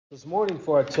This morning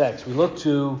for our text, we look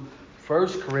to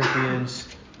 1 Corinthians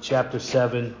chapter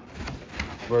 7,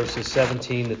 verses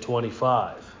 17 to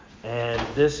 25. And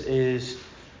this is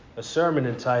a sermon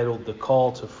entitled The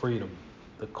Call to Freedom.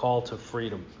 The Call to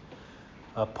Freedom.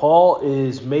 Paul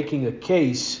is making a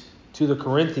case to the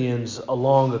Corinthians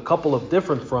along a couple of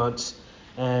different fronts,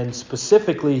 and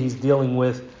specifically he's dealing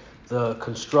with the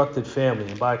constructed family.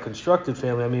 And by constructed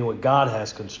family, I mean what God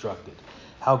has constructed.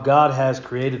 How God has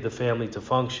created the family to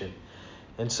function.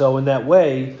 And so in that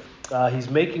way, he's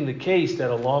making the case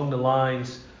that along the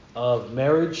lines of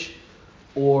marriage,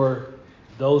 or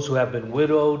those who have been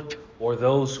widowed, or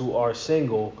those who are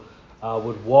single,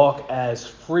 would walk as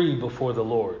free before the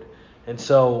Lord. And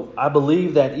so I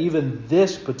believe that even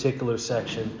this particular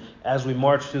section, as we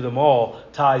march through them all,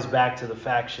 ties back to the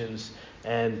factions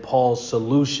and Paul's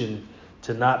solution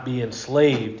to not be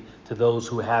enslaved to those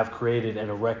who have created and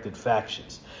erected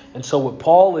factions. And so what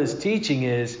Paul is teaching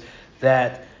is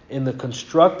that in the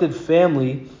constructed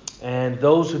family and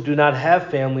those who do not have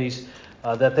families,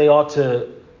 that they ought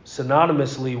to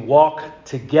synonymously walk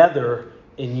together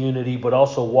in unity, but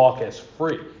also walk as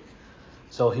free.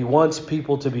 So he wants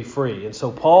people to be free. And so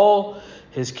Paul,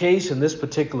 his case in this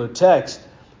particular text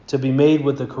to be made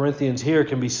with the Corinthians here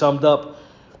can be summed up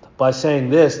by saying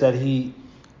this, that he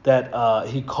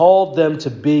called them to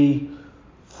be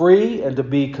free and to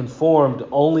be conformed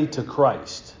only to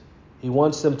Christ. He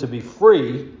wants them to be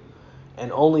free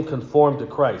and only conformed to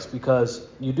Christ, because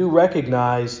you do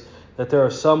recognize that there are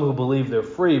some who believe they're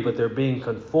free, but they're being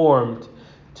conformed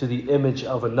to the image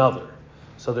of another.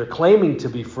 So they're claiming to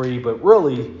be free, but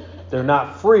really they're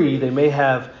not free. They may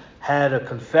have had a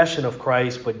confession of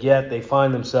Christ, but yet they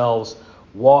find themselves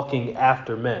walking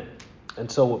after men.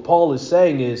 And so what Paul is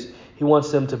saying is he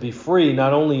wants them to be free,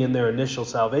 not only in their initial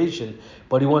salvation,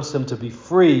 but he wants them to be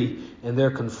free in their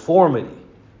conformity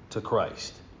to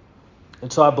Christ.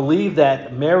 And so I believe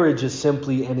that marriage is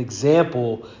simply an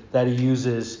example that he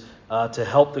uses to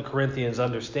help the Corinthians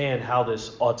understand how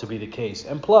this ought to be the case.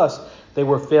 And plus, they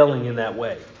were failing in that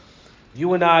way.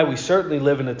 You and I, we certainly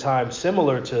live in a time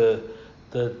similar to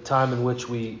the time in which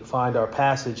we find our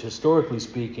passage, historically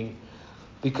speaking,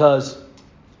 because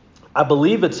I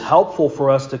believe it's helpful for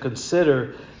us to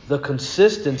consider the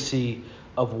consistency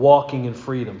of walking in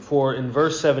freedom. For in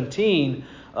verse 17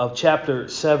 of chapter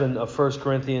 7 of 1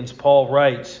 Corinthians, Paul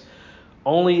writes,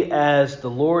 "Only as the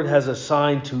Lord has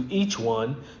assigned to each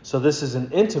one," so this is an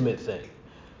intimate thing,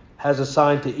 "has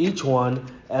assigned to each one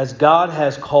as God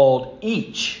has called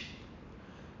each."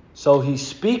 So he's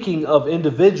speaking of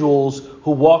individuals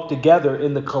who walk together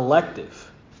in the collective.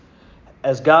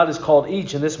 As God has called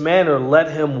each, in this manner, let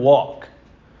him walk.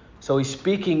 So he's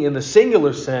speaking in the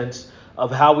singular sense of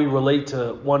how we relate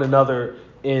to one another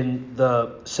in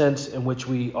the sense in which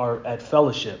we are at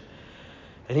fellowship.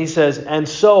 And he says, "And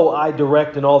so I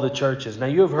direct in all the churches." Now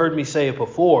you have heard me say it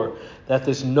before, that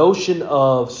this notion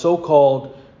of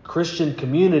so-called Christian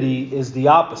community is the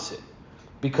opposite.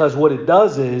 Because what it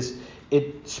does is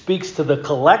it speaks to the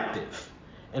collective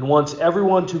and wants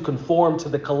everyone to conform to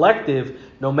the collective,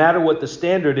 no matter what the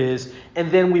standard is,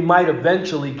 and then we might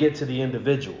eventually get to the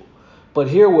individual. But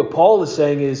here what Paul is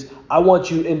saying is, I want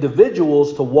you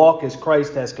individuals to walk as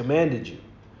Christ has commanded you,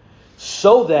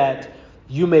 so that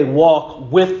you may walk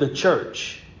with the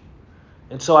church.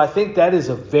 And so I think that is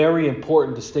a very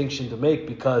important distinction to make,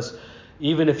 because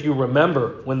even if you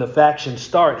remember when the factions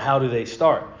start, how do they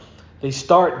start? They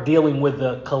start dealing with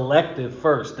the collective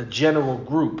first, the general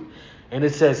group. And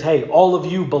it says, hey, all of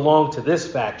you belong to this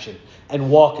faction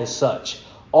and walk as such.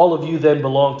 All of you then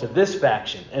belong to this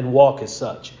faction and walk as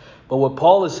such. But what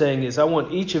Paul is saying is, I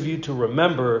want each of you to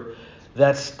remember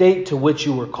that state to which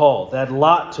you were called, that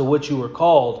lot to which you were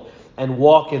called, and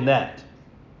walk in that.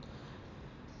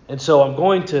 And so I'm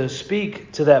going to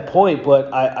speak to that point,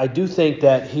 but I do think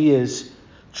that he is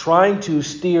trying to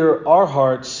steer our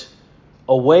hearts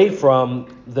away from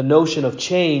the notion of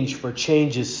change for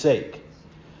change's sake,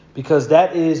 because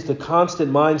that is the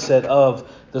constant mindset of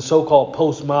the so-called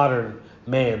postmodern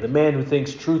man, the man who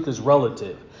thinks truth is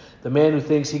relative, the man who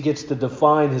thinks he gets to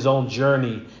define his own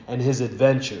journey and his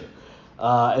adventure,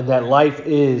 and that life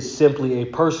is simply a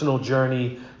personal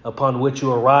journey upon which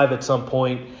you arrive at some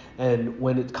point, and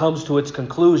when it comes to its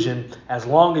conclusion, as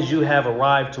long as you have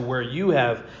arrived to where you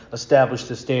have established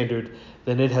the standard,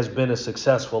 then it has been a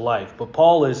successful life. But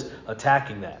Paul is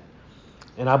attacking that,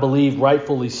 and I believe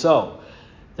rightfully so,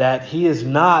 that he is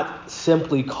not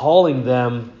simply calling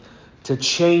them to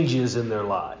changes in their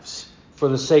lives for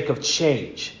the sake of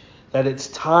change, that it's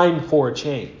time for a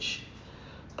change.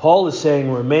 Paul is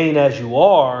saying remain as you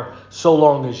are so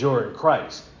long as you're in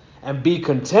Christ, and be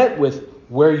content with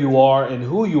where you are and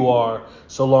who you are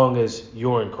so long as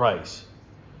you're in Christ.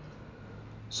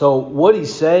 So what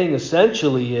he's saying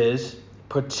essentially is,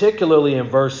 particularly in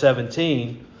verse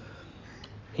 17,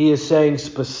 he is saying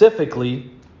specifically,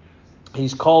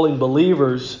 he's calling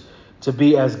believers to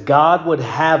be as God would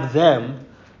have them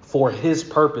for his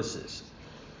purposes.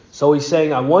 So he's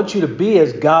saying, I want you to be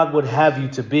as God would have you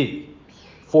to be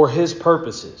for his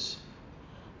purposes.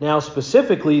 Now,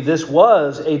 specifically, this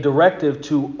was a directive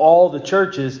to all the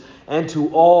churches and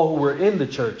to all who were in the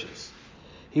churches.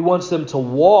 He wants them to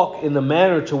walk in the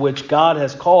manner to which God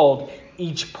has called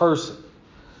each person.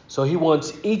 So he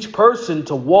wants each person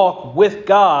to walk with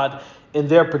God in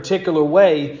their particular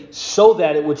way so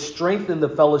that it would strengthen the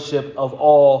fellowship of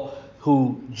all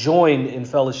who join in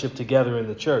fellowship together in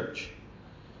the church.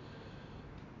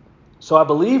 So I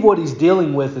believe what he's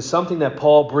dealing with is something that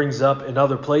Paul brings up in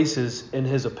other places in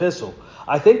his epistle.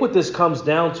 I think what this comes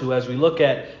down to as we look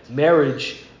at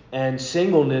marriage and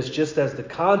singleness just as the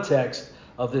context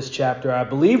of this chapter, I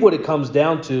believe what it comes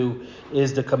down to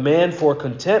is the command for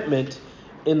contentment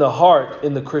in the heart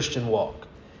in the Christian walk.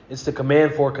 It's the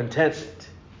command for contentment.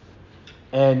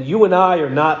 And you and I are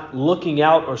not looking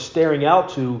out or staring out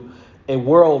to a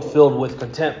world filled with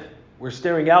contentment. We're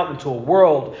staring out into a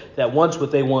world that wants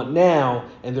what they want now,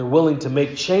 and they're willing to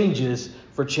make changes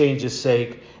for change's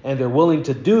sake, and they're willing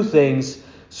to do things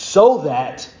so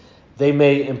that they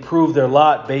may improve their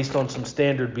lot based on some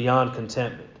standard beyond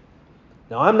contentment.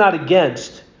 Now, I'm not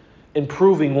against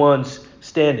improving one's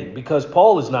standing because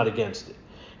Paul is not against it.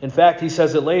 In fact, he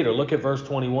says it later. Look at verse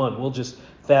 21. We'll just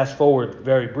fast forward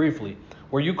very briefly.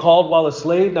 Were you called while a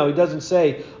slave? Now, he doesn't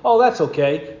say, oh, that's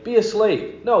okay, be a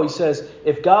slave. No, he says,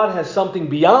 if God has something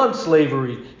beyond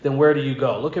slavery, then where do you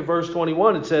go? Look at verse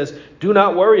 21. It says, do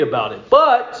not worry about it.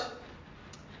 But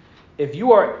if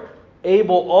you are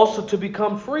able also to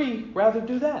become free, rather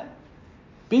do that.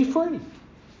 Be free.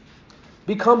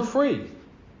 Become free.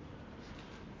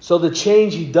 So the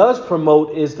change he does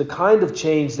promote is the kind of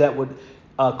change that would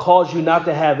cause you not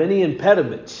to have any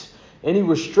impediments, any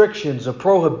restrictions or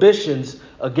prohibitions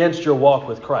against your walk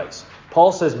with Christ.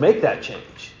 Paul says make that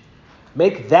change.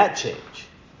 Make that change.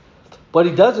 But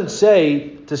he doesn't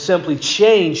say to simply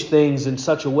change things in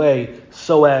such a way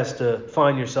so as to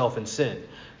find yourself in sin,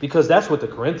 because that's what the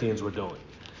Corinthians were doing.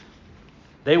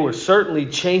 They were certainly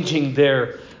changing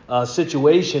their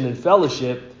situation and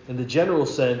fellowship in the general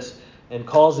sense and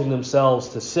causing themselves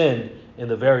to sin in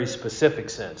the very specific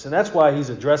sense. And that's why he's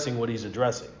addressing what he's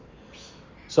addressing.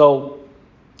 So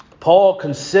Paul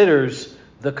considers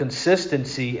the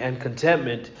consistency and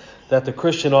contentment that the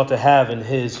Christian ought to have in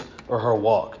his or her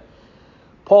walk.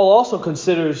 Paul also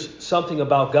considers something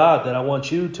about God that I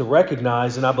want you to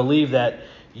recognize, and I believe that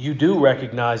you do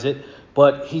recognize it.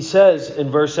 But he says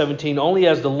in verse 17, only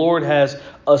as the Lord has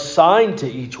assigned to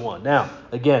each one. Now,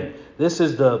 again, this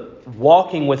is the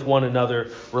walking with one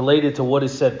another related to what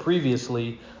is said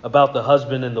previously about the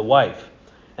husband and the wife,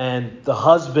 and the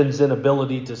husband's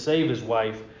inability to save his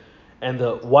wife and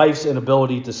the wife's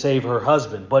inability to save her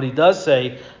husband. But he does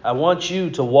say, I want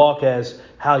you to walk as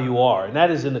how you are. And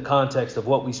that is in the context of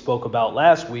what we spoke about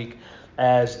last week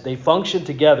as they function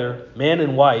together, man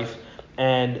and wife,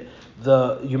 and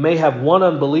you may have one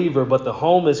unbeliever, but the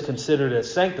home is considered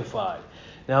as sanctified.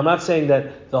 Now, I'm not saying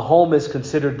that the home is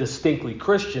considered distinctly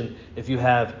Christian if you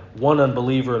have one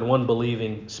unbeliever and one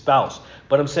believing spouse.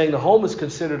 But I'm saying the home is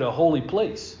considered a holy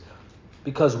place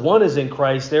because one is in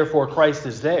Christ, therefore Christ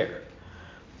is there.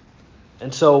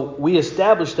 And so we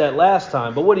established that last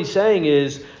time. But what he's saying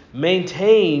is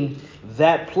maintain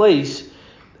that place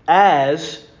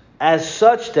as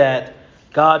such that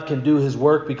God can do his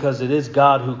work because it is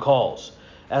God who calls.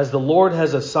 As the Lord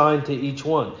has assigned to each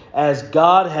one. As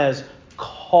God has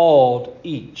called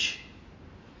each.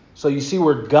 So you see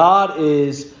where God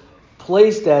is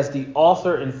placed as the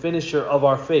author and finisher of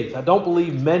our faith. I don't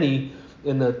believe many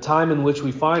in the time in which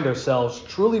we find ourselves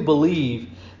truly believe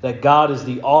that God is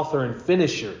the author and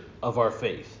finisher of our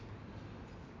faith.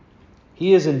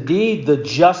 He is indeed the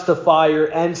justifier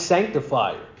and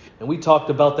sanctifier. And we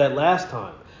talked about that last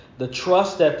time. The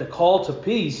trust that the call to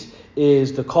peace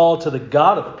is the call to the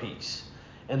God of peace.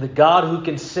 And the God who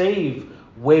can save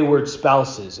wayward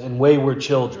spouses and wayward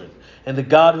children. And the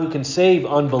God who can save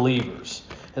unbelievers.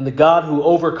 And the God who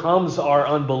overcomes our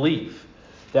unbelief.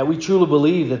 That we truly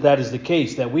believe that that is the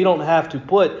case. That we don't have to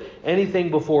put anything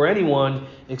before anyone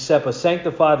except a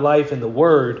sanctified life in the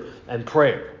Word and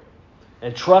prayer.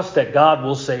 And trust that God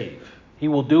will save. He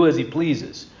will do as He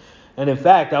pleases. And in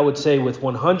fact, I would say with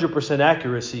 100%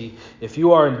 accuracy, if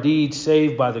you are indeed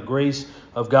saved by the grace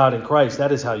of God in Christ,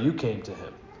 that is how you came to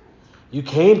Him. You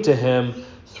came to Him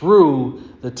through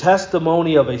the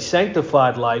testimony of a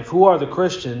sanctified life. Who are the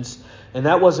Christians? And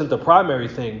that wasn't the primary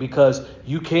thing, because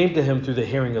you came to him through the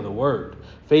hearing of the word.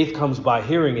 Faith comes by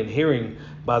hearing, and hearing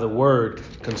by the word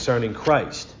concerning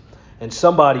Christ. And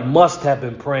somebody must have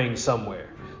been praying somewhere.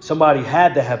 Somebody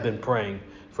had to have been praying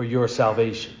for your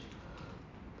salvation.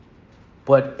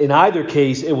 But in either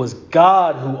case, it was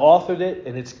God who authored it,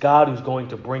 and it's God who's going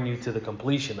to bring you to the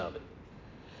completion of it.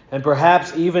 And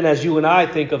perhaps even as you and I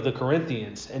think of the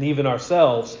Corinthians, and even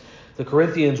ourselves, the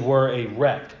Corinthians were a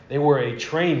wreck. They were a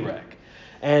train wreck.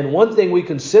 And one thing we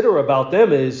consider about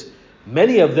them is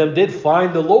many of them did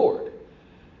find the Lord.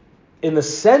 In the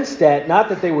sense that, not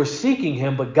that they were seeking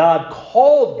him, but God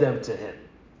called them to him.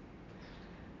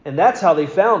 And that's how they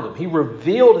found him. He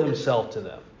revealed himself to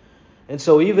them. And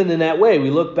so even in that way,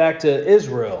 we look back to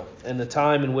Israel and the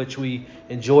time in which we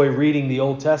enjoy reading the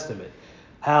Old Testament.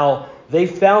 How they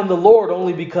found the Lord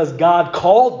only because God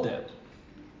called them.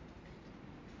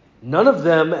 None of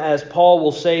them, as Paul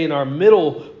will say in our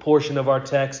middle portion of our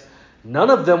text, none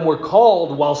of them were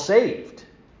called while saved.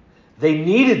 They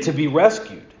needed to be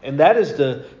rescued. And that is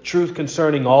the truth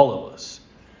concerning all of us.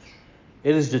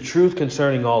 It is the truth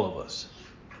concerning all of us.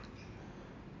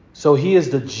 So he is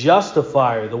the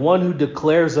justifier, the one who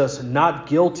declares us not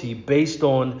guilty based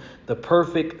on the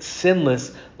perfect,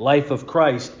 sinless life of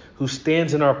Christ, who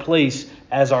stands in our place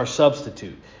as our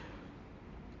substitute.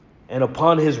 And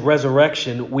upon his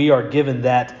resurrection, we are given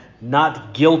that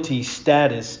not guilty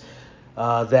status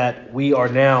that we are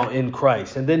now in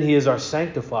Christ. And then he is our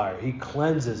sanctifier. He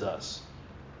cleanses us.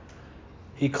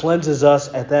 He cleanses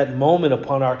us at that moment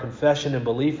upon our confession and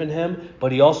belief in him,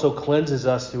 but he also cleanses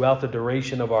us throughout the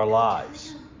duration of our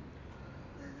lives.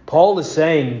 Paul is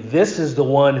saying this is the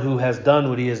one who has done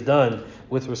what he has done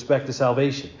with respect to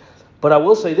salvation. But I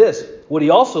will say this, what he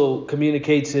also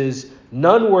communicates is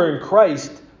none were in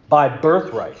Christ by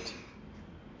birthright.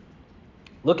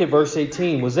 Look at verse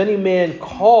 18. Was any man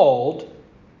called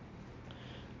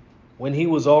when he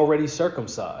was already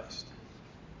circumcised?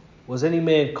 Was any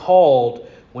man called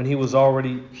when he was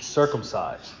already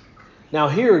circumcised? Now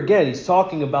here again, he's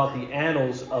talking about the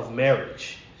annals of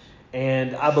marriage.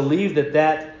 And I believe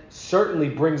that certainly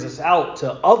brings us out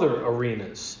to other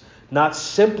arenas, not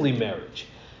simply marriage.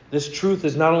 This truth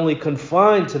is not only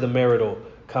confined to the marital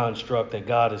construct that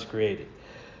God has created.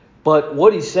 But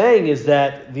what he's saying is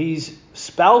that these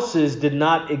spouses did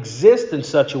not exist in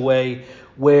such a way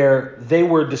where they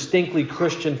were distinctly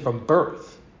Christian from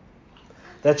birth.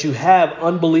 That you have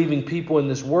unbelieving people in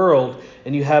this world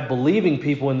and you have believing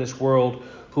people in this world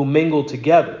who mingle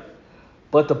together.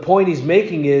 But the point he's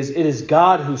making is it is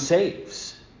God who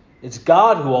saves. It's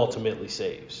God who ultimately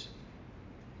saves.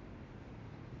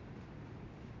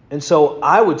 And so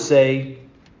I would say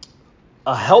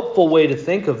a helpful way to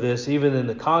think of this, even in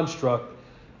the construct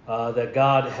that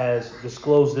God has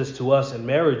disclosed this to us in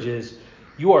marriage, is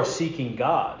you are seeking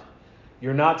God.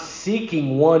 You're not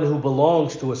seeking one who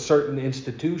belongs to a certain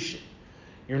institution.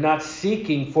 You're not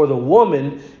seeking for the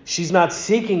woman. She's not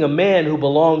seeking a man who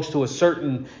belongs to a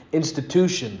certain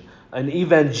institution, an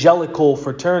evangelical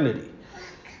fraternity.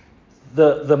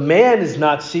 The man is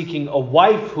not seeking a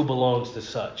wife who belongs to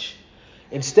such.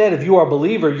 Instead, if you are a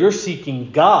believer, you're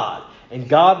seeking God. And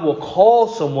God will call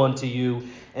someone to you,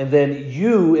 and then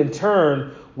you, in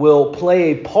turn, will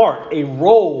play a part, a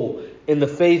role in the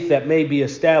faith that may be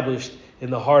established in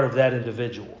the heart of that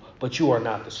individual. But you are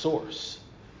not the source,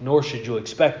 nor should you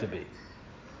expect to be.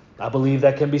 I believe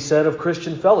that can be said of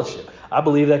Christian fellowship. I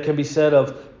believe that can be said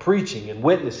of preaching and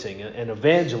witnessing and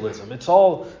evangelism. It's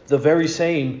all the very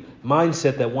same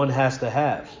mindset that one has to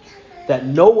have. That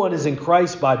no one is in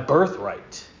Christ by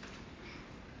birthright.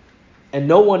 And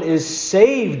no one is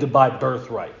saved by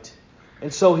birthright.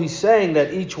 And so he's saying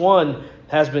that each one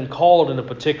has been called in a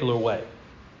particular way.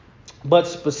 But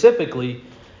specifically,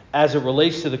 as it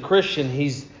relates to the Christian,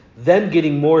 he's then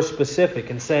getting more specific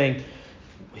and saying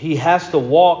he has to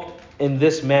walk in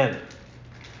this manner.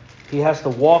 He has to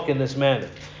walk in this manner.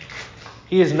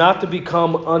 He is not to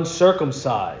become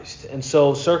uncircumcised. And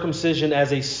so circumcision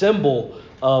as a symbol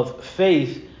of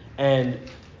faith and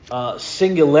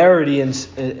singularity and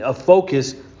a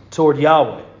focus toward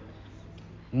Yahweh.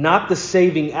 Not the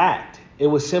saving act. It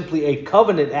was simply a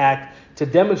covenant act to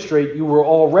demonstrate you were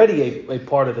already a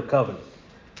part of the covenant.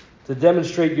 To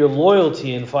demonstrate your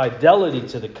loyalty and fidelity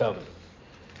to the covenant.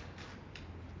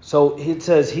 So it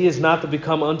says he is not to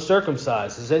become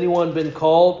uncircumcised. Has anyone been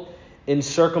called in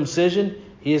circumcision?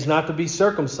 He is not to be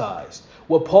circumcised.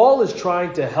 What Paul is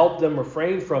trying to help them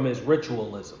refrain from is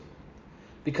ritualism.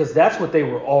 Because that's what they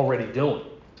were already doing.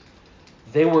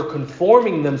 They were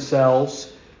conforming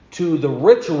themselves to the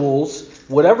rituals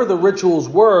whatever the rituals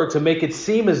were to make it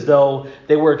seem as though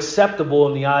they were acceptable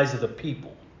in the eyes of the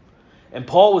people. And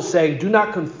Paul was saying, do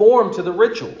not conform to the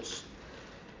rituals.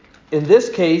 In this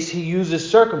case, he uses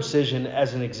circumcision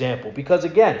as an example. Because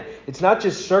again, it's not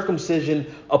just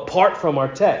circumcision apart from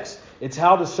our text. It's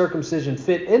how does circumcision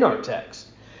fit in our text.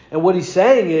 And what he's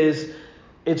saying is,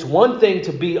 it's one thing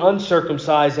to be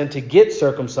uncircumcised and to get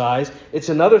circumcised. It's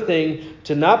another thing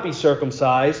to not be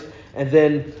circumcised and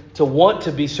then to want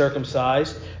to be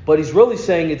circumcised. But he's really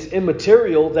saying it's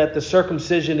immaterial that the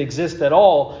circumcision exists at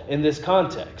all in this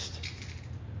context.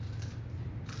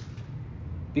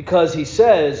 Because he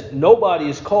says nobody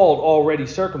is called already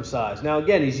circumcised. Now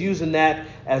again, he's using that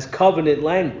as covenant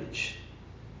language.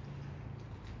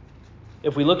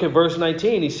 If we look at verse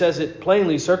 19, he says it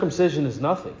plainly, circumcision is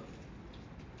nothing.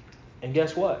 And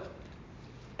guess what?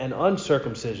 And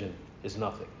uncircumcision is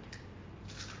nothing.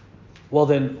 Well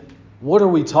then, what are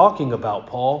we talking about,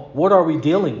 Paul? What are we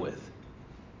dealing with?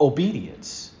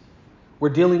 Obedience. We're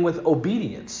dealing with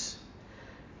obedience.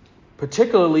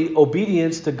 Particularly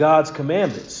obedience to God's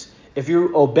commandments. If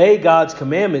you obey God's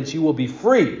commandments, you will be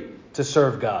free to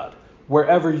serve God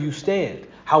wherever you stand,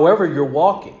 however you're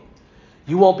walking.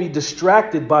 You won't be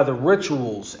distracted by the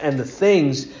rituals and the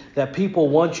things that people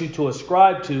want you to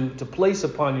ascribe to place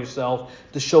upon yourself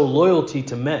to show loyalty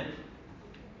to men.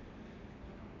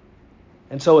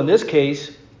 And so in this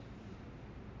case,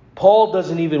 Paul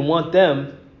doesn't even want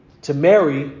them to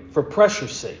marry for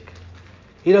pressure's sake.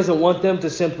 He doesn't want them to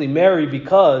simply marry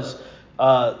because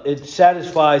it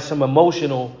satisfies some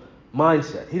emotional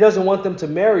mindset. He doesn't want them to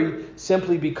marry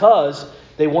simply because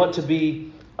they want to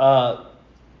be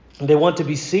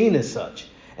seen as such.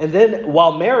 And then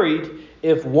while married,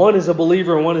 if one is a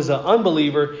believer and one is an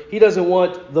unbeliever, he doesn't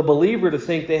want the believer to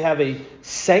think they have a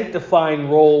sanctifying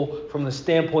role from the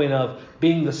standpoint of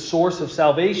being the source of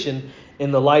salvation in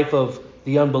the life of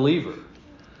the unbeliever.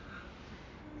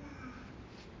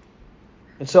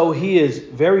 And so he is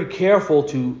very careful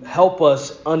to help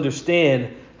us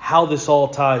understand how this all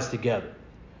ties together.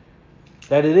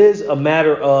 That it is a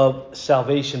matter of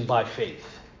salvation by faith.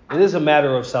 It is a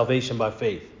matter of salvation by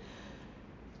faith.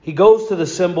 He goes to the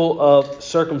symbol of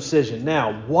circumcision.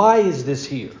 Now, why is this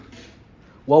here?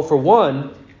 Well, for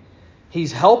one,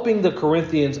 he's helping the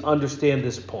Corinthians understand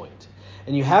this point.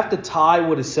 And you have to tie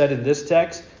what is said in this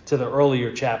text to the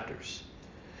earlier chapters.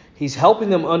 He's helping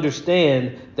them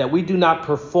understand that we do not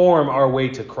perform our way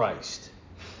to Christ.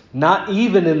 Not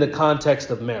even in the context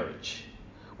of marriage.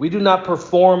 We do not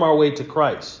perform our way to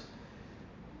Christ.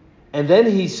 And then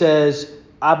he says,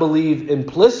 I believe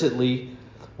implicitly,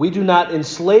 we do not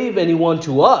enslave anyone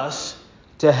to us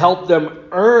to help them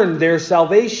earn their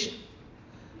salvation.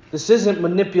 This isn't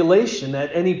manipulation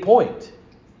at any point.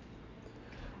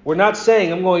 We're not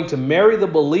saying I'm going to marry the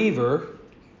believer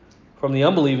from the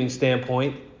unbelieving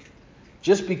standpoint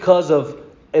just because of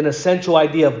an essential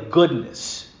idea of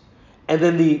goodness. And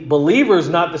then the believer is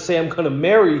not to say I'm going to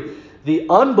marry the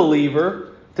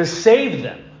unbeliever to save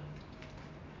them.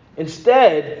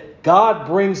 Instead, God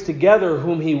brings together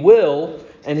whom he will,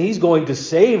 and he's going to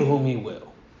save whom he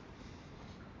will.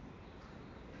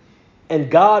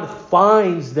 And God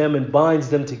finds them and binds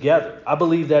them together. I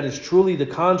believe that is truly the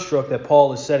construct that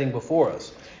Paul is setting before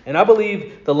us. And I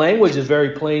believe the language is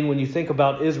very plain when you think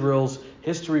about Israel's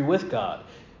history with God.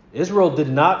 Israel did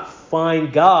not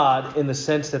find God in the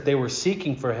sense that they were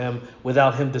seeking for him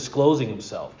without him disclosing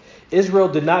himself. Israel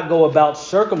did not go about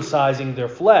circumcising their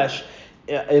flesh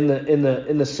in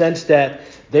the sense that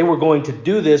they were going to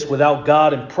do this without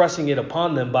God impressing it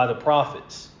upon them by the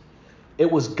prophets. It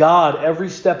was God every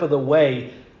step of the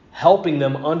way helping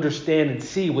them understand and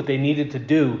see what they needed to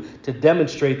do to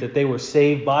demonstrate that they were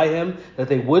saved by him, that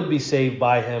they would be saved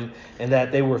by him, and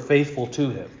that they were faithful to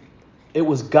him. It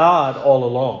was God all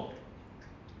along.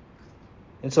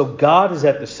 And so God is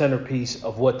at the centerpiece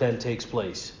of what then takes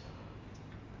place.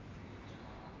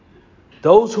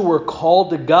 Those who were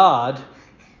called to God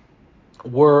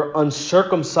were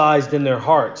uncircumcised in their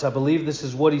hearts. I believe this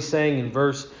is what he's saying in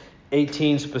verse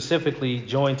 18 specifically,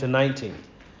 joined to 19.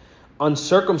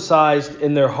 Uncircumcised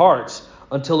in their hearts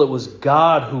until it was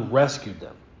God who rescued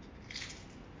them.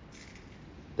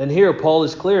 Then here Paul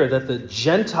is clear that the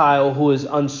Gentile who is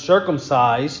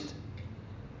uncircumcised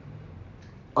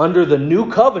under the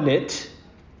new covenant,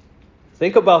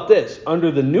 think about this, under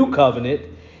the new covenant,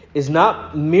 is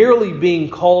not merely being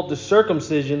called to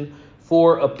circumcision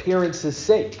for appearance's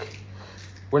sake.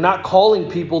 We're not calling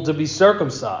people to be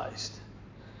circumcised.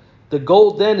 The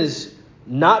goal then is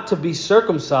not to be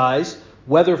circumcised,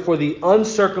 whether for the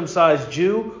uncircumcised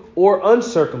Jew or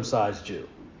uncircumcised Jew.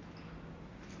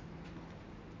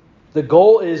 The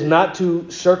goal is not to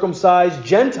circumcise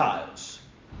Gentiles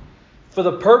for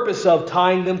the purpose of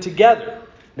tying them together.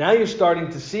 Now you're starting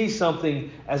to see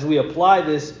something as we apply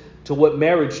this to what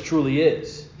marriage truly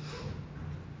is.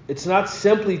 It's not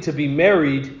simply to be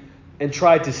married and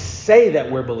try to say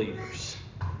that we're believers.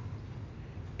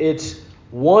 It's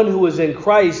one who is in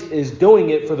Christ is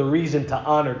doing it for the reason to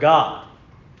honor God.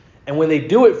 And when they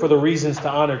do it for the reasons to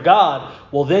honor God,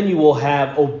 well, then you will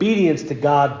have obedience to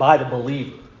God by the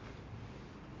believer.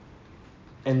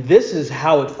 And this is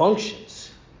how it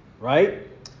functions, right?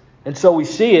 And so we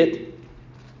see it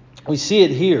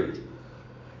here,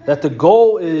 that the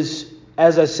goal is,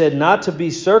 as I said, not to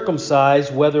be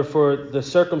circumcised, whether for the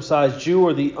circumcised Jew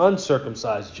or the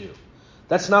uncircumcised Jew.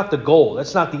 That's not the goal.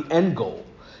 That's not the end goal.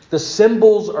 The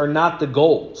symbols are not the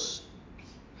goals.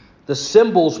 The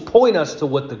symbols point us to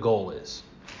what the goal is.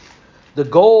 The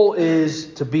goal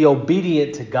is to be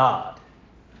obedient to God.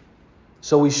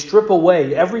 So we strip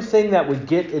away everything that would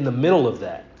get in the middle of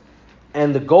that.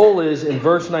 And the goal is, in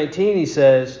verse 19, he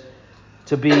says,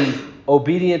 to be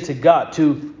obedient to God.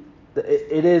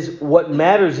 It is what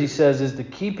matters, he says, is the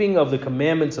keeping of the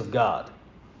commandments of God.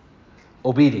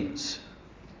 Obedience.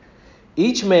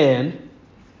 Each man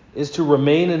is to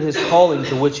remain in his calling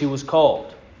to which he was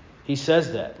called. He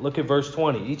says that. Look at verse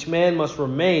 20. Each man must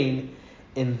remain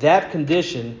in that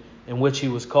condition in which he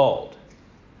was called.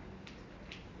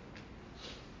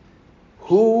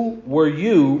 Who were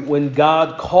you when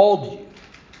God called you?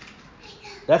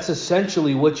 That's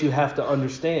essentially what you have to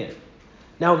understand.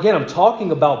 Now again, I'm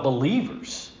talking about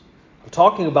believers.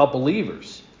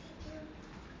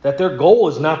 That their goal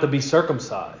is not to be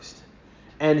circumcised.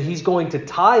 And he's going to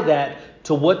tie that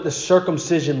to what the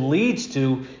circumcision leads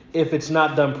to if it's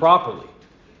not done properly.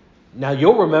 Now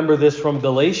you'll remember this from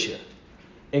Galatia.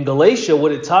 In Galatia,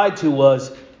 what it tied to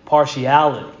was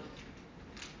partiality.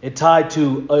 It tied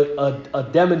to a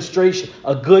demonstration,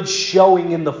 a good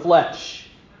showing in the flesh.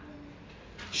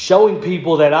 Showing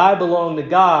people that I belong to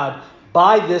God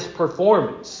by this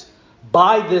performance,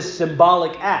 by this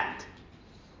symbolic act,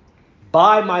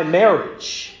 by my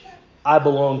marriage, I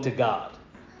belong to God.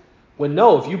 When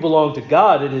no, if you belong to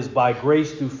God, it is by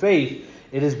grace through faith.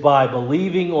 It is by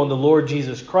believing on the Lord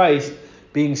Jesus Christ,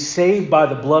 being saved by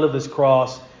the blood of his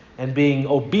cross, and being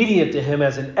obedient to him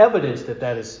as an evidence that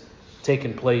that has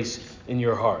taken place in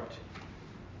your heart.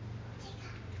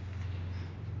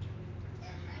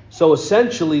 So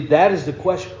essentially, that is the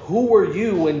question. Who were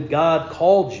you when God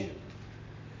called you?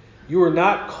 You were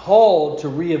not called to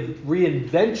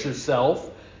reinvent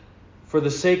yourself for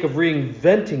the sake of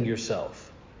reinventing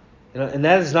yourself. And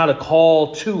that is not a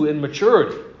call to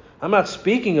immaturity. I'm not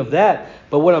speaking of that,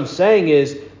 but what I'm saying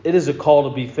is it is a call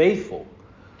to be faithful.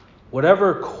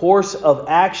 Whatever course of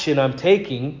action I'm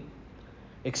taking,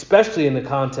 especially in the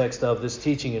context of this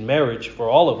teaching in marriage for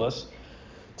all of us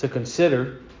to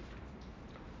consider,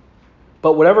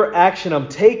 but whatever action I'm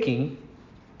taking,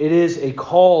 it is a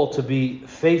call to be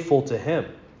faithful to him.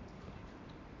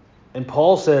 And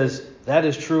Paul says that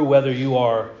is true whether you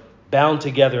are bound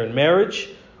together in marriage,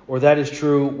 or that is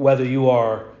true whether you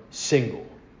are single,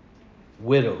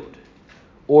 widowed,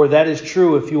 or that is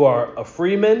true if you are a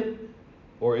freeman,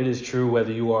 or it is true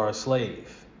whether you are a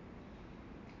slave.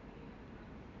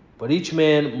 But each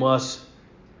man must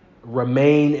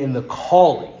remain in the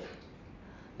calling.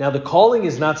 Now, the calling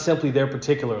is not simply their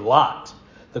particular lot.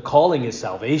 The calling is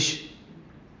salvation.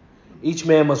 Each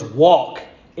man must walk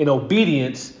in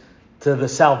obedience to the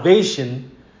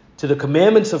salvation, to the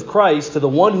commandments of Christ, to the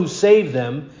one who saved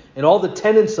them, and all the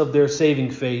tenets of their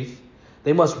saving faith.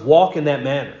 They must walk in that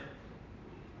manner.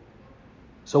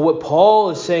 So what Paul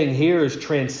is saying here is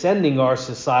transcending our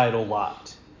societal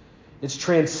lot. It's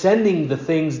transcending the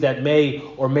things that may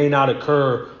or may not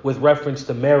occur with reference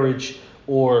to marriage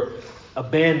or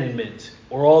abandonment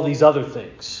or all these other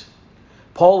things.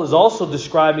 Paul is also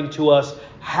describing to us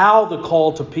how the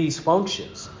call to peace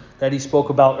functions that he spoke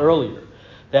about earlier.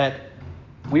 That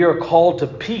we are called to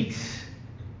peace.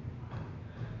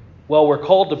 Well, we're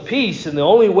called to peace, and the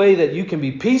only way that you can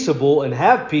be peaceable and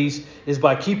have peace is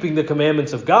by keeping the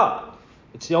commandments of God.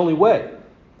 It's the only way.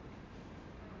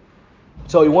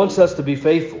 So he wants us to be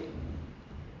faithful.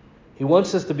 He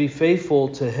wants us to be faithful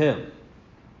to him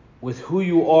with who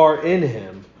you are in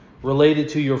him, related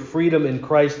to your freedom in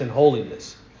Christ and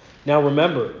holiness. Now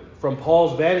remember, from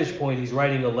Paul's vantage point, he's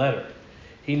writing a letter.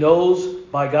 He knows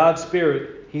by God's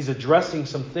Spirit he's addressing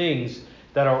some things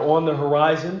that are on the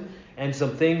horizon and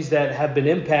some things that have been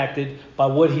impacted by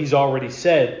what he's already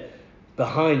said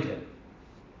behind him.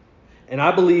 And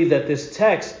I believe that this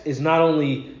text is not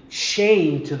only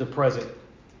shame to the present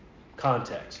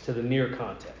context, to the near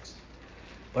context,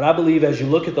 But I believe as you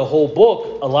look at the whole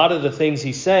book, a lot of the things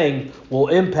he's saying will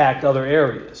impact other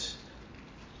areas.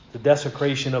 The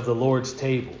desecration of the Lord's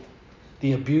table,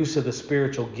 the abuse of the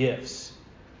spiritual gifts,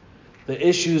 the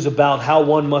issues about how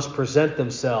one must present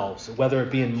themselves, whether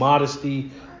it be in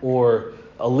modesty or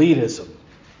elitism.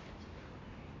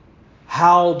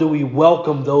 How do we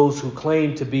welcome those who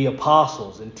claim to be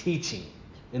apostles and teaching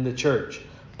in the church?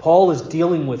 Paul is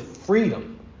dealing with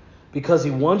freedom because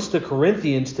he wants the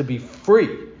Corinthians to be free.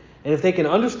 And if they can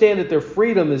understand that their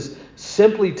freedom is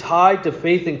simply tied to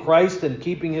faith in Christ and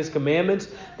keeping his commandments,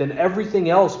 then everything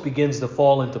else begins to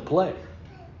fall into play.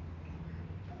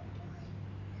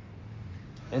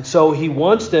 And so he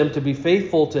wants them to be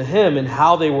faithful to him in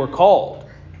how they were called.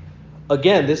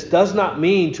 Again, this does not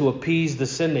mean to appease the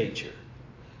sin nature.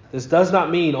 This does not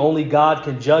mean only God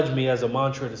can judge me as a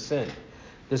mantra to sin.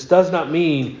 This does not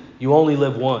mean you only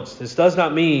live once. This does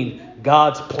not mean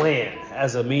God's plan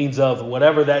as a means of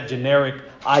whatever that generic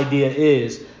idea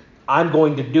is. I'm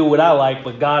going to do what I like,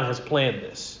 but God has planned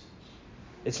this.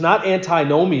 It's not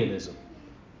antinomianism,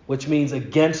 which means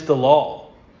against the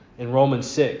law in Romans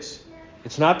 6.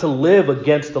 It's not to live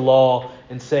against the law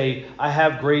and say, I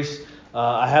have grace,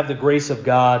 I have the grace of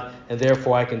God, and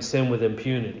therefore I can sin with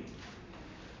impunity.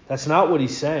 That's not what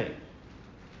he's saying.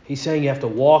 He's saying you have to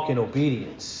walk in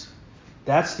obedience.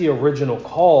 That's the original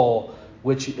call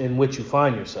in which you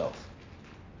find yourself.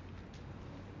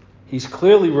 He's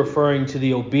clearly referring to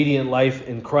the obedient life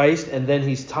in Christ, and then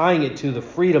he's tying it to the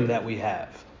freedom that we have.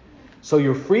 So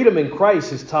your freedom in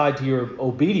Christ is tied to your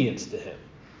obedience to him.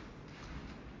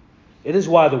 It is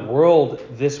why the world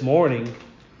this morning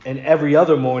and every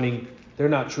other morning, they're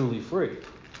not truly free.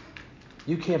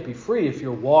 You can't be free if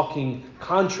you're walking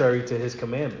contrary to his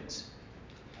commandments.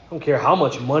 I don't care how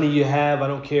much money you have. I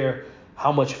don't care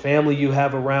how much family you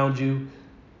have around you.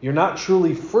 You're not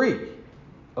truly free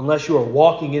unless you are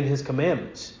walking in his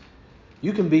commandments.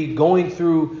 You can be going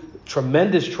through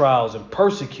tremendous trials and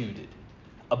persecuted,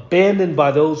 abandoned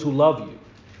by those who love you.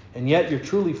 And yet you're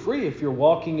truly free if you're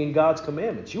walking in God's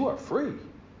commandments. You are free.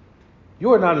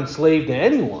 You are not enslaved to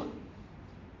anyone.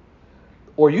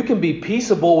 Or you can be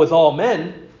peaceable with all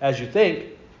men, as you think,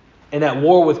 and at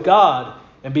war with God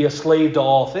and be a slave to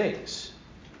all things.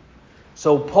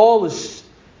 So Paul is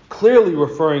clearly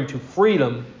referring to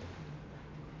freedom,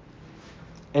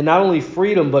 and not only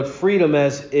freedom, but freedom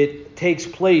as it takes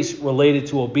place related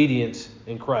to obedience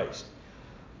in Christ.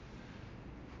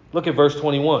 Look at verse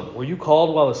 21. Were you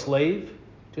called while a slave?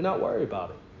 Do not worry about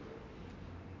it.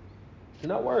 Do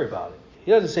not worry about it.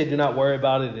 He doesn't say do not worry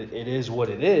about it. It is what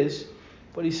it is.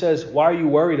 But he says, why are you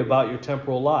worried about your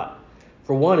temporal lot?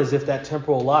 For one, as if that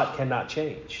temporal lot cannot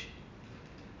change.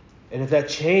 And if that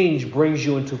change brings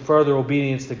you into further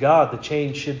obedience to God, the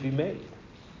change should be made.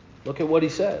 Look at what he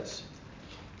says.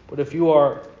 But if you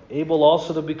are able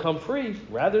also to become free,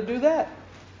 rather do that.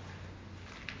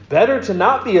 Better to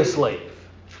not be a slave.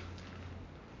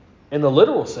 In the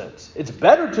literal sense, it's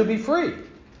better to be free.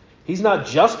 He's not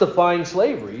justifying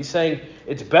slavery. He's saying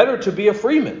it's better to be a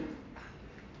freeman.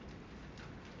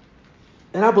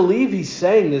 And I believe he's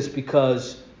saying this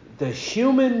because the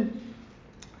human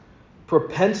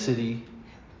propensity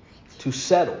to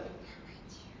settle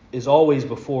is always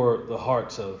before the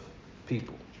hearts of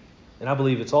people. And I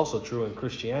believe it's also true in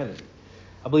Christianity.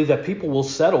 I believe that people will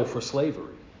settle for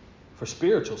slavery, for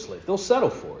spiritual slavery. They'll settle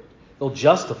for it. They'll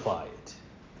justify it.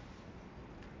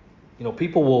 You know,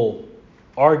 people will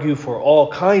argue for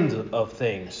all kinds of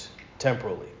things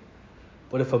temporally.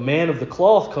 But if a man of the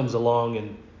cloth comes along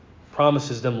and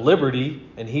promises them liberty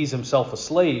and he's himself a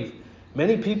slave,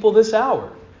 many people this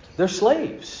hour, they're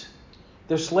slaves.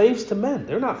 They're slaves to men.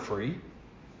 They're not free.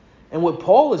 And what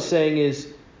Paul is saying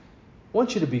is, I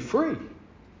want you to be free.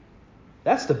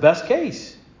 That's the best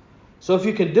case. So if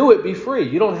you can do it, be free.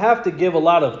 You don't have to give a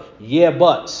lot of yeah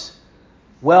buts.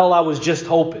 Well, I was just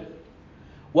hoping.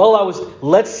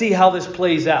 Let's see how this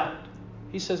plays out.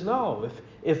 He says, no,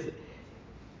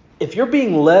 if you're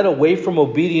being led away from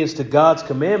obedience to God's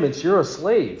commandments, you're a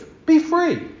slave. Be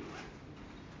free.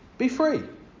 Be free.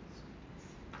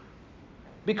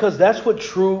 Because that's what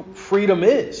true freedom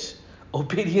is.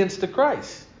 Obedience to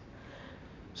Christ.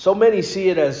 So many see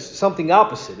it as something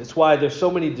opposite. It's why there's so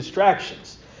many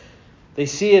distractions. They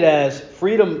see it as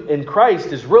freedom in Christ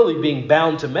is really being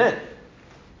bound to men.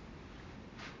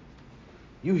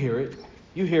 You hear it.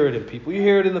 You hear it in people. You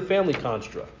hear it in the family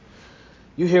construct.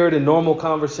 You hear it in normal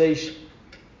conversation.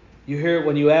 You hear it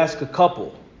when you ask a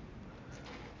couple,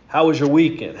 how was your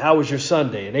weekend? How was your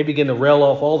Sunday? And they begin to rail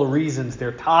off all the reasons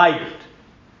they're tired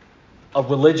of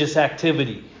religious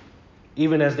activity,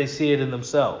 even as they see it in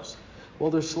themselves. Well,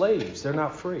 they're slaves. They're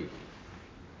not free.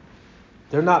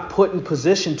 They're not put in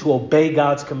position to obey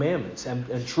God's commandments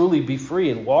and truly be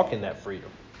free and walk in that freedom.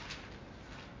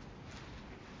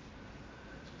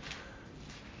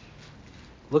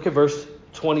 Look at verse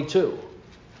 22.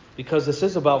 Because this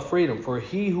is about freedom. For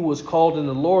he who was called in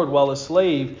the Lord while a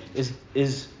slave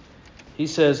is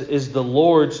the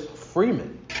Lord's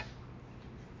freeman.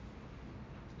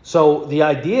 So the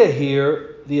idea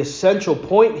here, the essential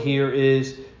point here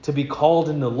is to be called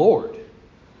in the Lord.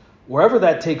 Wherever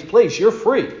that takes place, you're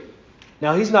free.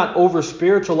 Now, he's not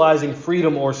over-spiritualizing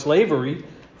freedom or slavery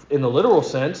in the literal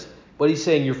sense, but he's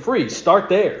saying you're free. Start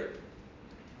there.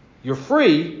 You're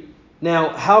free. Now,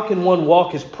 how can one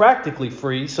walk as practically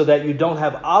free so that you don't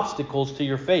have obstacles to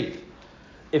your faith?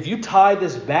 If you tie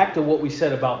this back to what we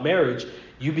said about marriage,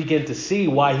 you begin to see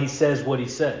why he says what he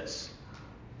says.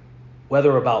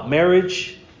 Whether about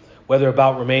marriage, whether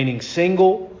about remaining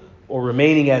single or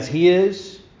remaining as he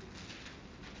is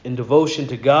in devotion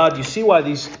to God, you see why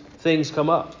these things come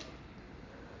up.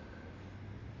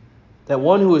 That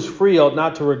one who is free ought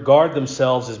not to regard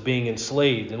themselves as being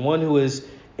enslaved, and one who is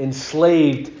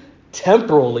enslaved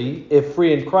temporally, if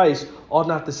free in Christ, ought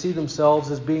not to see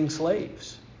themselves as being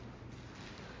slaves.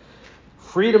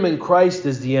 Freedom in Christ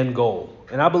is the end goal.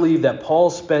 And I believe that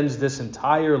Paul spends this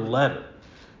entire letter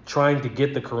trying to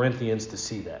get the Corinthians to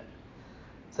see that.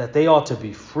 That they ought to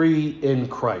be free in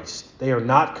Christ. They are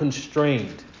not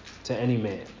constrained to any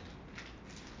man.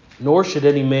 Nor should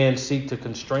any man seek to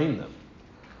constrain them.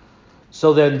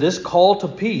 So then this call to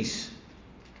peace,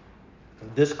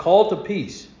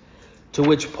 to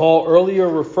which Paul earlier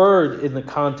referred in the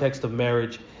context of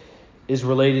marriage, is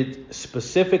related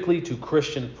specifically to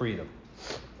Christian freedom.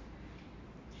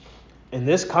 In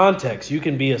this context, you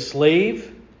can be a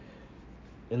slave.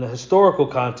 In the historical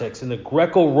context, in the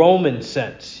Greco-Roman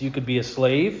sense, you could be a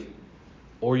slave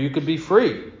or you could be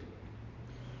free.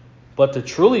 But to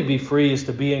truly be free is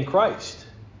to be in Christ.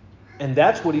 And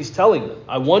that's what he's telling them.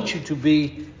 I want you to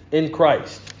be in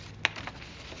Christ.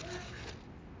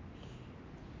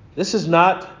 This is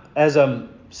not, as I'm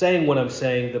saying what I'm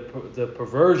saying, the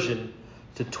perversion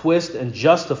to twist and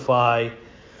justify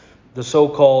the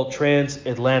so-called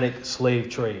transatlantic slave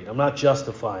trade. I'm not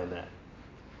justifying that.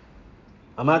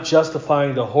 I'm not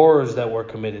justifying the horrors that were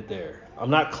committed there. I'm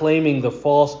not claiming the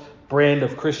false brand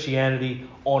of Christianity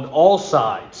on all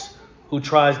sides who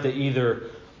tries to either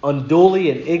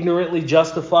unduly and ignorantly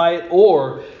justify it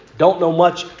or don't know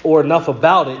much or enough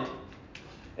about it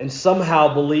and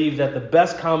somehow believe that the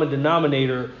best common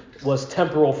denominator was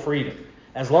temporal freedom.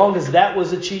 As long as that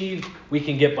was achieved, we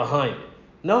can get behind it.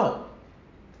 No.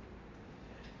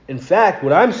 In fact,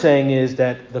 what I'm saying is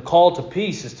that the call to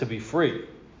peace is to be free.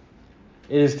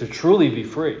 It is to truly be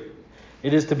free.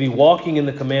 It is to be walking in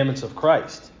the commandments of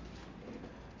Christ.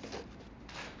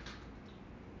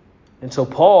 And so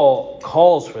Paul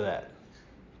calls for that.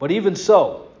 But even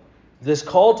so, this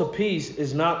call to peace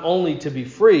is not only to be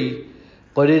free,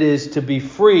 but it is to be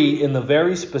free in the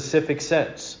very specific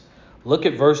sense. Look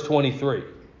at verse 23.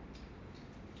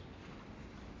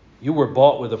 You were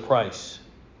bought with a price.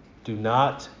 Do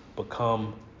not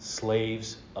become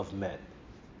slaves of men.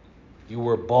 You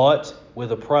were bought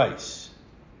with a price.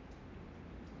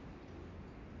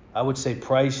 I would say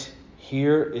price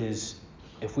here is,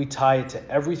 if we tie it to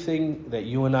everything that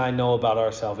you and I know about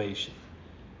our salvation,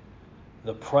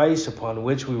 the price upon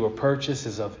which we were purchased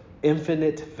is of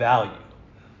infinite value.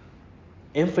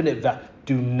 Infinite value.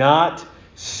 Do not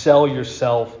sell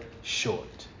yourself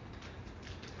short.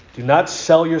 Do not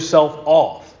sell yourself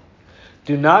off.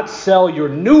 Do not sell your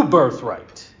new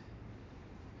birthright.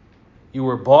 You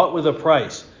were bought with a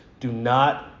price. Do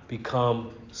not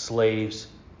become slaves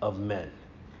of men.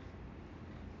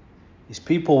 These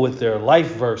people with their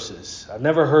life verses. I've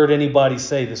never heard anybody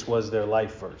say this was their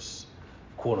life verse,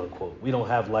 quote unquote. We don't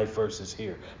have life verses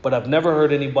here. But I've never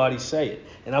heard anybody say it.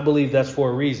 And I believe that's for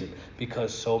a reason.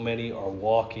 Because so many are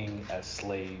walking as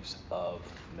slaves of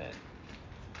men.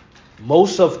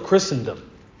 Most of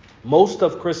Christendom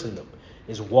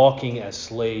is walking as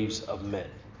slaves of men,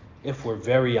 if we're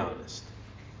very honest.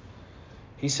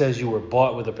 He says you were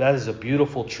bought with that is a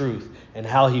beautiful truth, and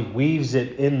how he weaves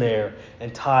it in there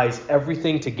and ties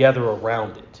everything together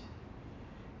around it.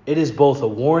 It is both a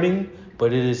warning,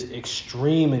 but it is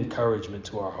extreme encouragement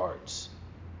to our hearts.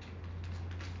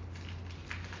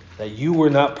 That you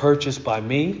were not purchased by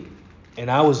me, and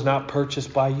I was not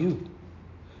purchased by you.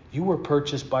 You were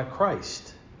purchased by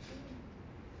Christ.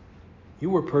 You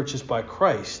were purchased by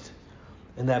Christ.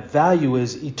 And that value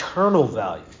is eternal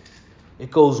value.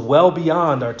 It goes well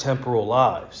beyond our temporal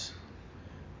lives.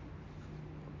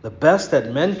 The best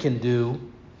that men can do,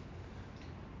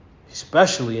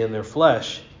 especially in their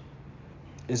flesh,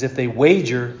 is if they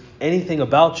wager anything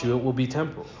about you, it will be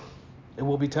temporal. It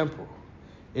will be temporal.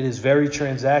 It is very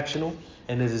transactional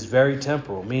and it is very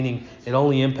temporal, meaning it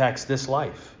only impacts this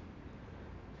life.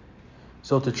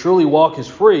 So to truly walk is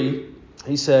free,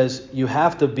 he says, you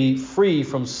have to be free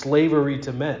from slavery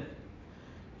to men.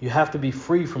 You have to be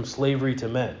free from slavery to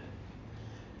men.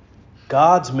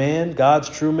 God's man, God's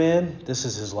true man, this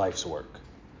is his life's work.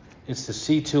 It's to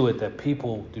see to it that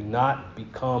people do not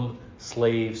become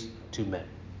slaves to men.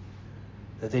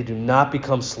 That they do not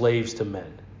become slaves to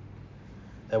men.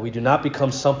 That we do not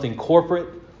become something corporate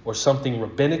or something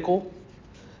rabbinical.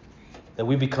 That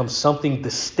we become something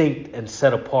distinct and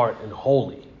set apart and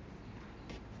holy.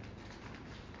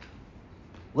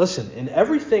 Listen, in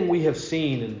everything we have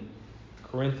seen in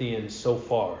Corinthians so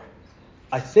far,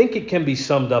 I think it can be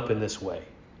summed up in this way.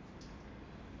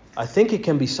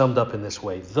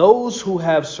 Those who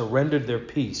have surrendered their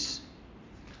peace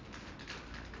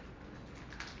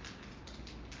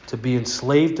to be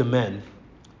enslaved to men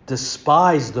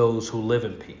despise those who live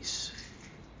in peace.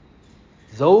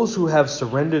 Those who have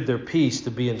surrendered their peace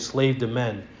to be enslaved to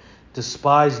men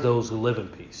despise those who live in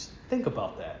peace. Think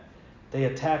about that. They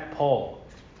attack Paul.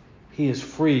 He is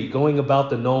free, going about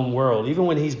the known world. Even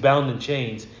when he's bound in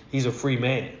chains, he's a free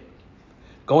man.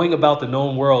 Going about the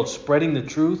known world, spreading the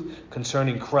truth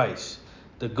concerning Christ,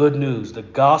 the good news, the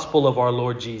gospel of our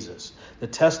Lord Jesus, the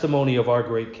testimony of our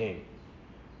great King.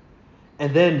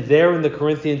 And then there in the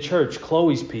Corinthian church,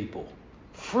 Chloe's people,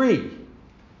 free,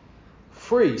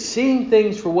 seeing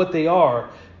things for what they are,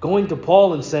 going to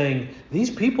Paul and saying, these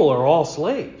people are all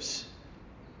slaves,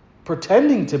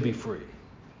 pretending to be free.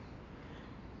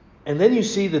 And then you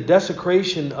see the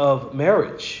desecration of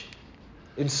marriage,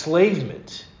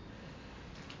 enslavement.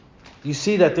 You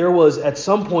see that there was at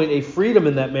some point a freedom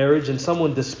in that marriage and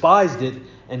someone despised it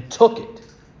and took it.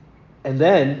 And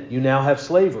then you now have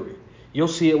slavery. You'll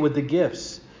see it with the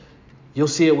gifts. You'll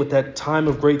see it with that time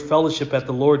of great fellowship at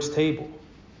the Lord's table.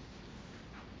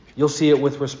 You'll see it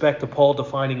with respect to Paul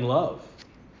defining love.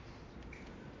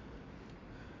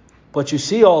 But you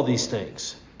see all these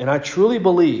things. And I truly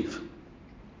believe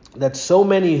that so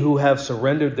many who have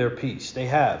surrendered their peace, they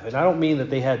have. And I don't mean that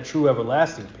they had true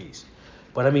everlasting peace,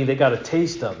 but I mean they got a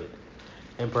taste of it.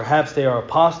 And perhaps they are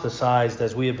apostatized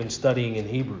as we have been studying in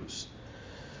Hebrews.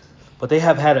 But they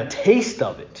have had a taste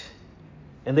of it.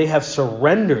 And they have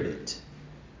surrendered it.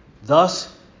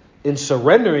 Thus, in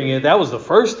surrendering it, that was the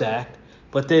first act.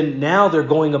 But then now they're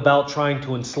going about trying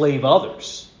to enslave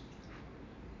others.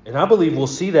 And I believe we'll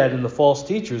see that in the false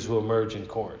teachers who emerge in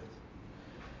Corinth.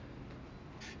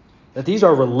 That these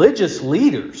are religious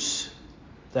leaders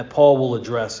that Paul will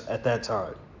address at that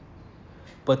time.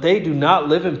 But they do not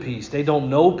live in peace. They don't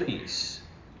know peace.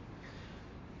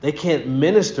 They can't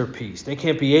minister peace. They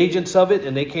can't be agents of it,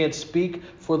 and they can't speak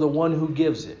for the one who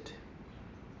gives it.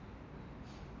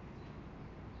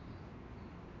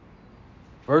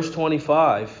 Verse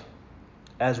 25,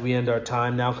 as we end our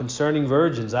time, now concerning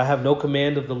virgins, I have no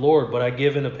command of the Lord, but I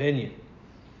give an opinion,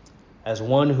 as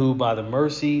one who by the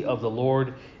mercy of the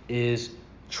Lord is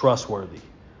trustworthy.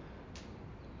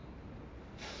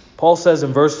 Paul says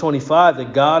in verse 25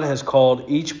 that God has called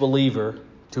each believer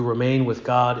to remain with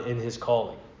God in his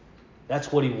calling.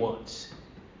 That's what he wants.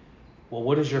 Well,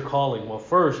 what is your calling? Well,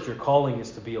 first, your calling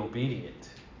is to be obedient.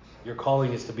 Your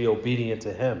calling is to be obedient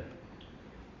to him.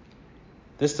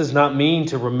 This does not mean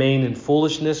to remain in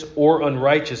foolishness or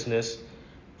unrighteousness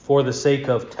for the sake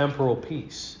of temporal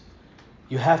peace.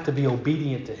 You have to be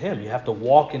obedient to him. You have to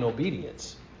walk in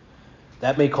obedience.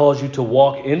 That may cause you to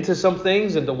walk into some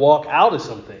things and to walk out of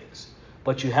some things,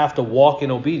 but you have to walk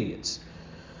in obedience.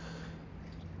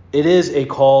 It is a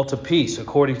call to peace,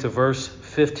 according to verse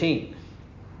 15.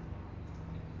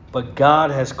 But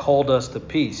God has called us to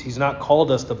peace. He's not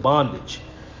called us to bondage.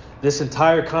 This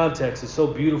entire context is so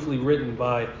beautifully written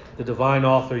by the divine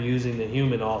author using the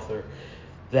human author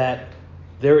that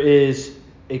there is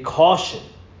a caution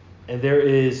and there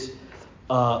is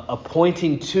a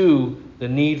pointing to the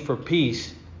need for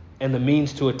peace and the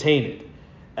means to attain it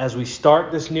as we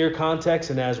start this near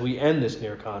context and as we end this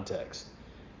near context.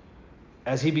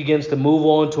 As he begins to move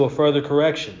on to a further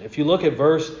correction. If you look at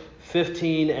verse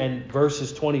 15 and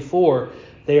verses 24,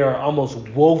 they are almost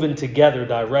woven together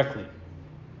directly,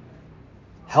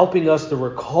 helping us to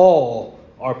recall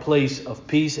our place of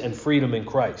peace and freedom in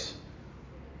Christ.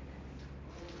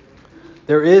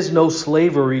 There is no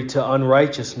slavery to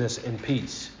unrighteousness in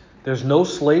peace. There's no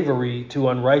slavery to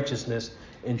unrighteousness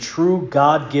in true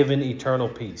God-given eternal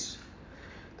peace.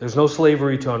 There's no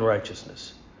slavery to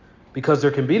unrighteousness. Because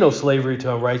there can be no slavery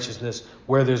to unrighteousness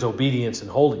where there's obedience and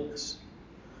holiness.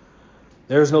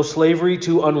 There is no slavery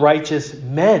to unrighteous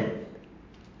men.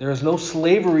 There is no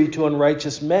slavery to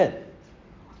unrighteous men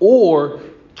or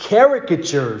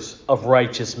caricatures of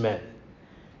righteous men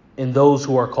in those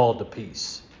who are called to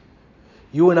peace.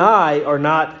 You and I are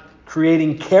not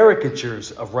creating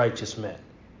caricatures of righteous men,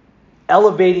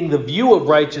 elevating the view of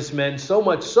righteous men so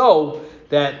much so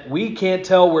that we can't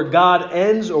tell where God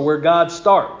ends or where God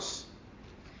starts.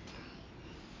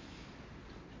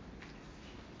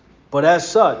 But as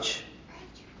such,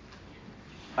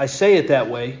 I say it that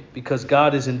way because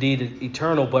God is indeed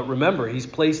eternal, but remember, he's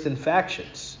placed in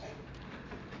factions.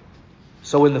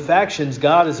 So in the factions,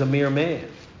 God is a mere man.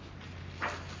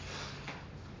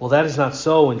 Well, that is not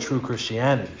so in true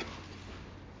Christianity.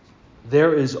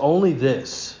 There is only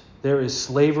this. There is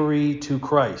slavery to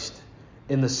Christ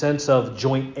in the sense of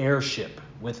joint heirship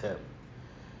with him.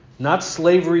 Not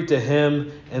slavery to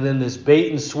him and then this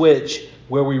bait and switch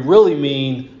where we really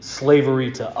mean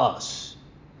slavery to us.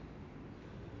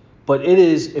 But it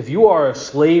is, if you are a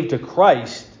slave to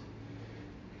Christ,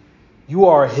 you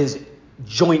are his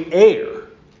joint heir.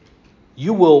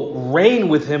 You will reign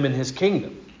with him in his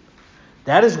kingdom.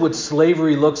 That is what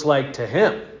slavery looks like to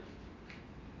him.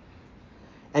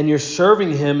 And you're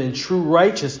serving him in true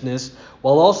righteousness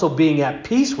while also being at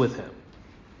peace with him.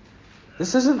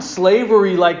 This isn't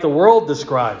slavery like the world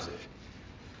describes it.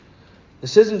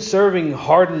 This isn't serving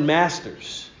hardened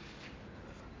masters.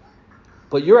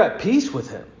 But you're at peace with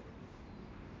him.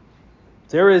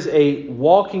 There is a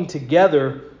walking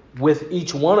together with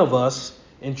each one of us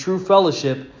in true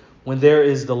fellowship when there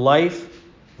is the life,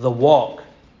 the walk,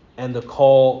 and the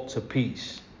call to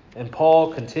peace. And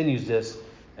Paul continues this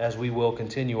as we will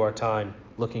continue our time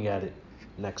looking at it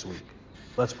next week.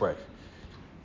 Let's pray.